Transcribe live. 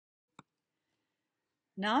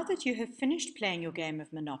Now that you have finished playing your game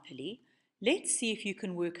of Monopoly, let's see if you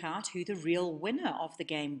can work out who the real winner of the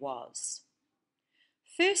game was.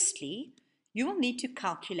 Firstly, you will need to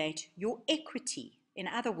calculate your equity. In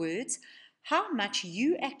other words, how much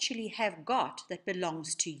you actually have got that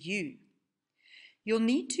belongs to you. You'll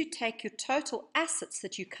need to take your total assets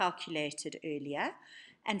that you calculated earlier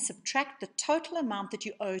and subtract the total amount that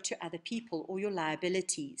you owe to other people or your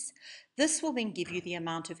liabilities. This will then give you the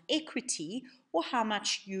amount of equity or how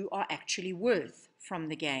much you are actually worth from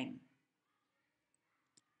the game.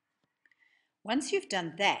 Once you've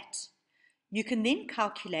done that, you can then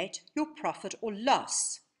calculate your profit or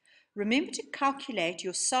loss. Remember to calculate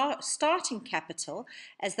your starting capital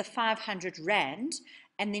as the 500 Rand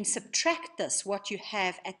and then subtract this, what you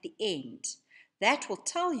have at the end. That will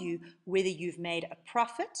tell you whether you've made a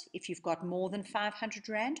profit if you've got more than 500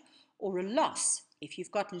 Rand or a loss if you've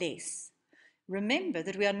got less. Remember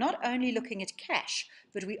that we are not only looking at cash,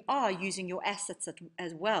 but we are using your assets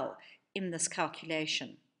as well in this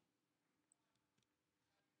calculation.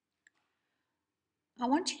 I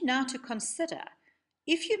want you now to consider,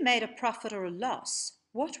 if you made a profit or a loss,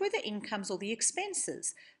 what were the incomes or the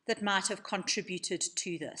expenses that might have contributed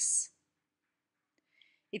to this?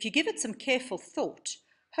 If you give it some careful thought,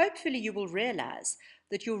 hopefully you will realize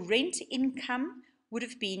that your rent income would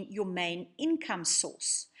have been your main income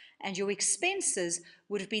source, and your expenses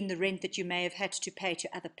would have been the rent that you may have had to pay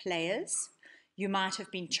to other players. You might have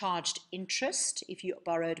been charged interest if you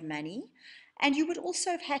borrowed money, and you would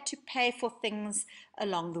also have had to pay for things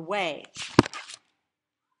along the way.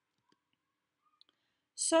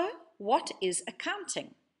 So, what is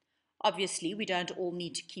accounting? Obviously, we don't all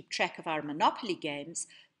need to keep track of our Monopoly games,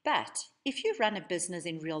 but if you run a business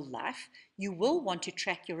in real life, you will want to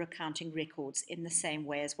track your accounting records in the same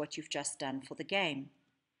way as what you've just done for the game.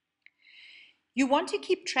 You want to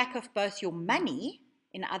keep track of both your money,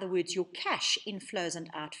 in other words, your cash inflows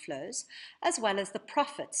and outflows, as well as the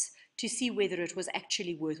profits to see whether it was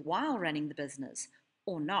actually worthwhile running the business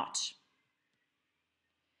or not.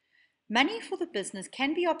 Money for the business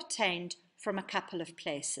can be obtained from a couple of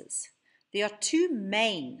places. There are two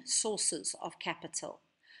main sources of capital.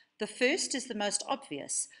 The first is the most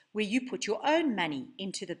obvious, where you put your own money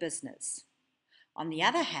into the business. On the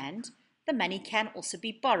other hand, the money can also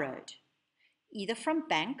be borrowed, either from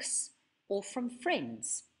banks or from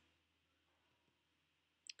friends.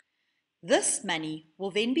 This money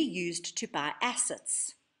will then be used to buy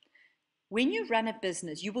assets. When you run a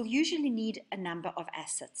business, you will usually need a number of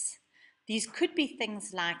assets. These could be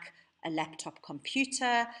things like a laptop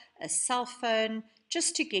computer, a cell phone,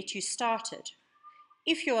 just to get you started.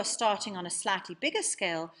 If you are starting on a slightly bigger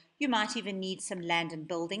scale, you might even need some land and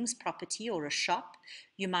buildings, property, or a shop.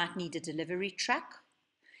 You might need a delivery truck.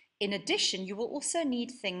 In addition, you will also need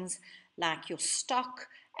things like your stock,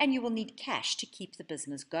 and you will need cash to keep the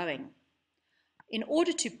business going. In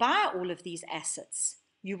order to buy all of these assets,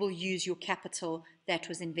 you will use your capital that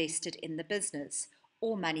was invested in the business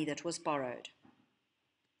or money that was borrowed.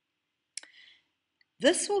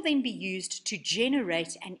 This will then be used to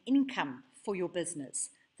generate an income for your business.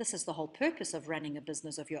 This is the whole purpose of running a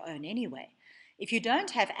business of your own anyway. If you don't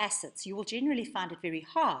have assets, you will generally find it very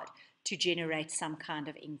hard to generate some kind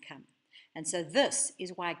of income. And so this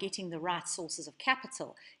is why getting the right sources of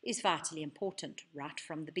capital is vitally important right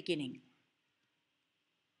from the beginning.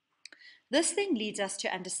 This then leads us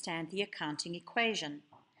to understand the accounting equation.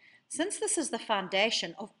 Since this is the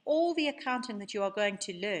foundation of all the accounting that you are going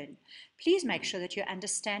to learn, please make sure that you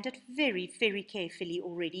understand it very, very carefully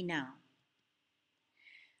already now.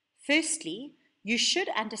 Firstly, you should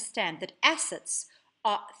understand that assets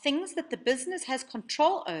are things that the business has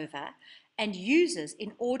control over and uses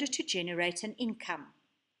in order to generate an income.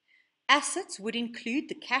 Assets would include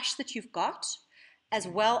the cash that you've got, as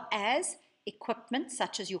well as equipment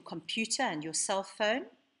such as your computer and your cell phone,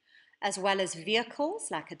 as well as vehicles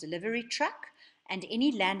like a delivery truck and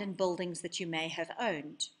any land and buildings that you may have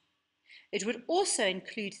owned. It would also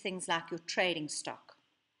include things like your trading stock.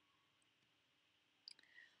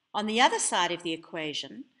 On the other side of the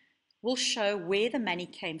equation, we'll show where the money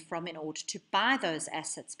came from in order to buy those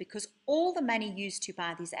assets, because all the money used to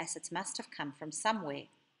buy these assets must have come from somewhere.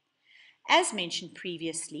 As mentioned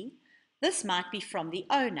previously, this might be from the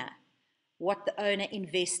owner, what the owner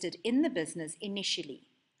invested in the business initially.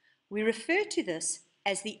 We refer to this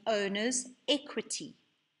as the owner's equity.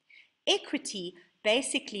 Equity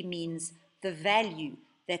basically means the value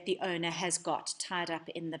that the owner has got tied up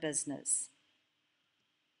in the business.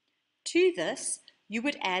 To this, you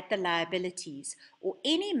would add the liabilities, or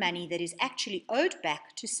any money that is actually owed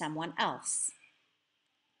back to someone else.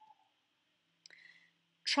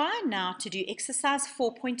 Try now to do exercise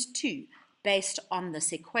 4.2 based on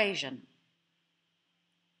this equation.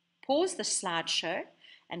 Pause the slideshow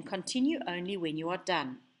and continue only when you are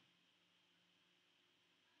done.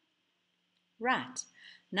 Right,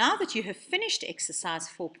 now that you have finished exercise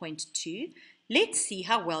 4.2, let's see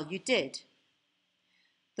how well you did.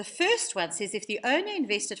 The first one says if the owner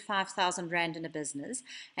invested 5,000 Rand in a business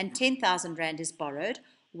and 10,000 Rand is borrowed,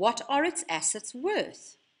 what are its assets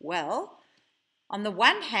worth? Well, on the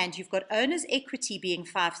one hand, you've got owner's equity being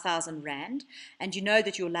 5,000 Rand, and you know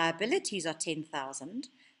that your liabilities are 10,000.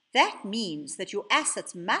 That means that your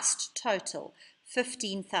assets must total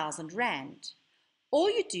 15,000 Rand. All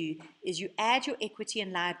you do is you add your equity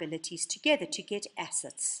and liabilities together to get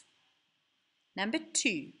assets. Number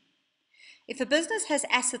 2. If a business has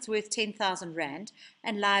assets worth 10,000 Rand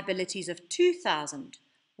and liabilities of 2,000,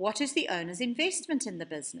 what is the owner's investment in the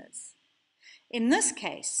business? In this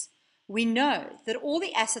case, we know that all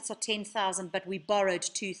the assets are 10,000, but we borrowed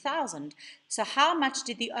 2,000. So how much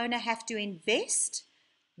did the owner have to invest?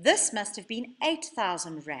 This must have been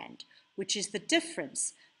 8,000 Rand, which is the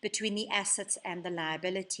difference between the assets and the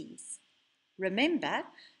liabilities. Remember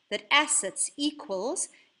that assets equals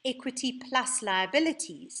equity plus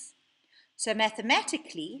liabilities. So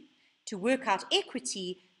mathematically, to work out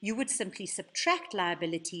equity, you would simply subtract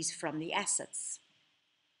liabilities from the assets.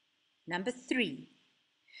 Number 3.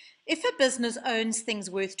 If a business owns things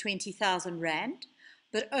worth 20,000 Rand,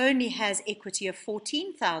 but only has equity of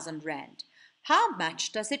 14,000 Rand, how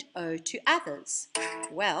much does it owe to others?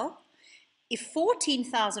 Well, if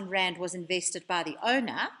 14,000 Rand was invested by the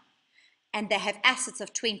owner, and they have assets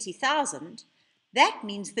of 20,000, that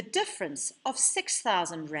means the difference of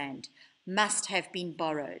 6,000 Rand must have been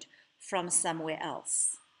borrowed from somewhere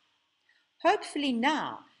else. Hopefully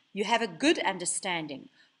now you have a good understanding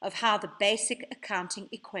of how the basic accounting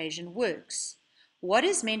equation works. What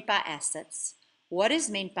is meant by assets, what is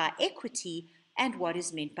meant by equity, and what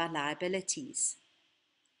is meant by liabilities.